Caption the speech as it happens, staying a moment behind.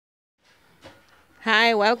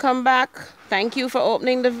Hi, welcome back. Thank you for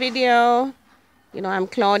opening the video. I'm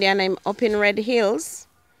Claudia and I'm up in Red Hills.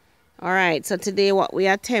 Alright, so today what we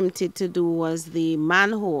attempted to do was the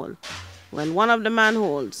manhole. Well, one of the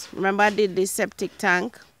manholes. Remember I did the septic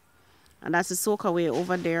tank? And that's the soakaway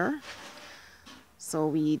over there. So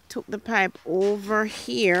we took the pipe over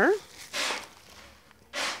here.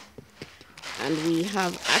 And we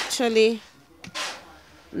have actually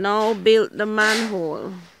now built the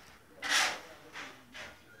manhole.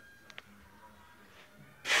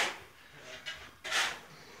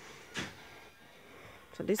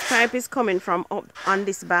 So this pipe is coming from up on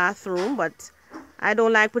this bathroom, but I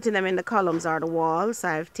don't like putting them in the columns or the walls, so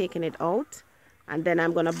I've taken it out. And then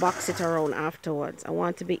I'm going to box it around afterwards. I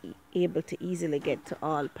want to be able to easily get to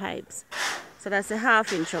all pipes. So that's a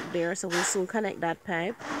 1/2 inch up there, so we'll soon connect that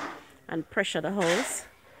pipe and pressure the hose.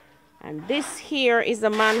 And this here is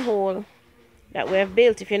the manhole that we have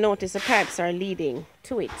built. If you notice, the pipes are leading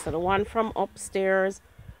to it. So the one from upstairs,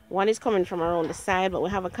 one is coming from around the side, but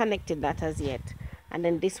we haven't connected that as yet. And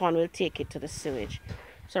then this one will take it to the sewage.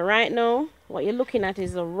 So right now, what you're looking at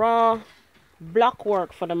is the raw block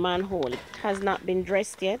work for the manhole. It has not been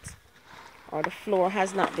dressed yet, or the floor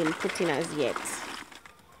has not been put in as yet.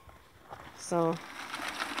 So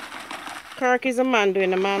Kirk is a man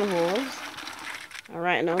doing the manholes. And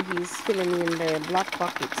right now he's filling in the block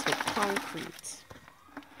buckets with concrete.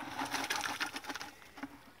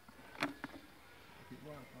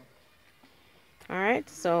 Alright,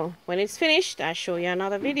 so when it's finished, I'll show you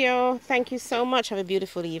another video. Thank you so much. Have a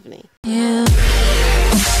beautiful evening.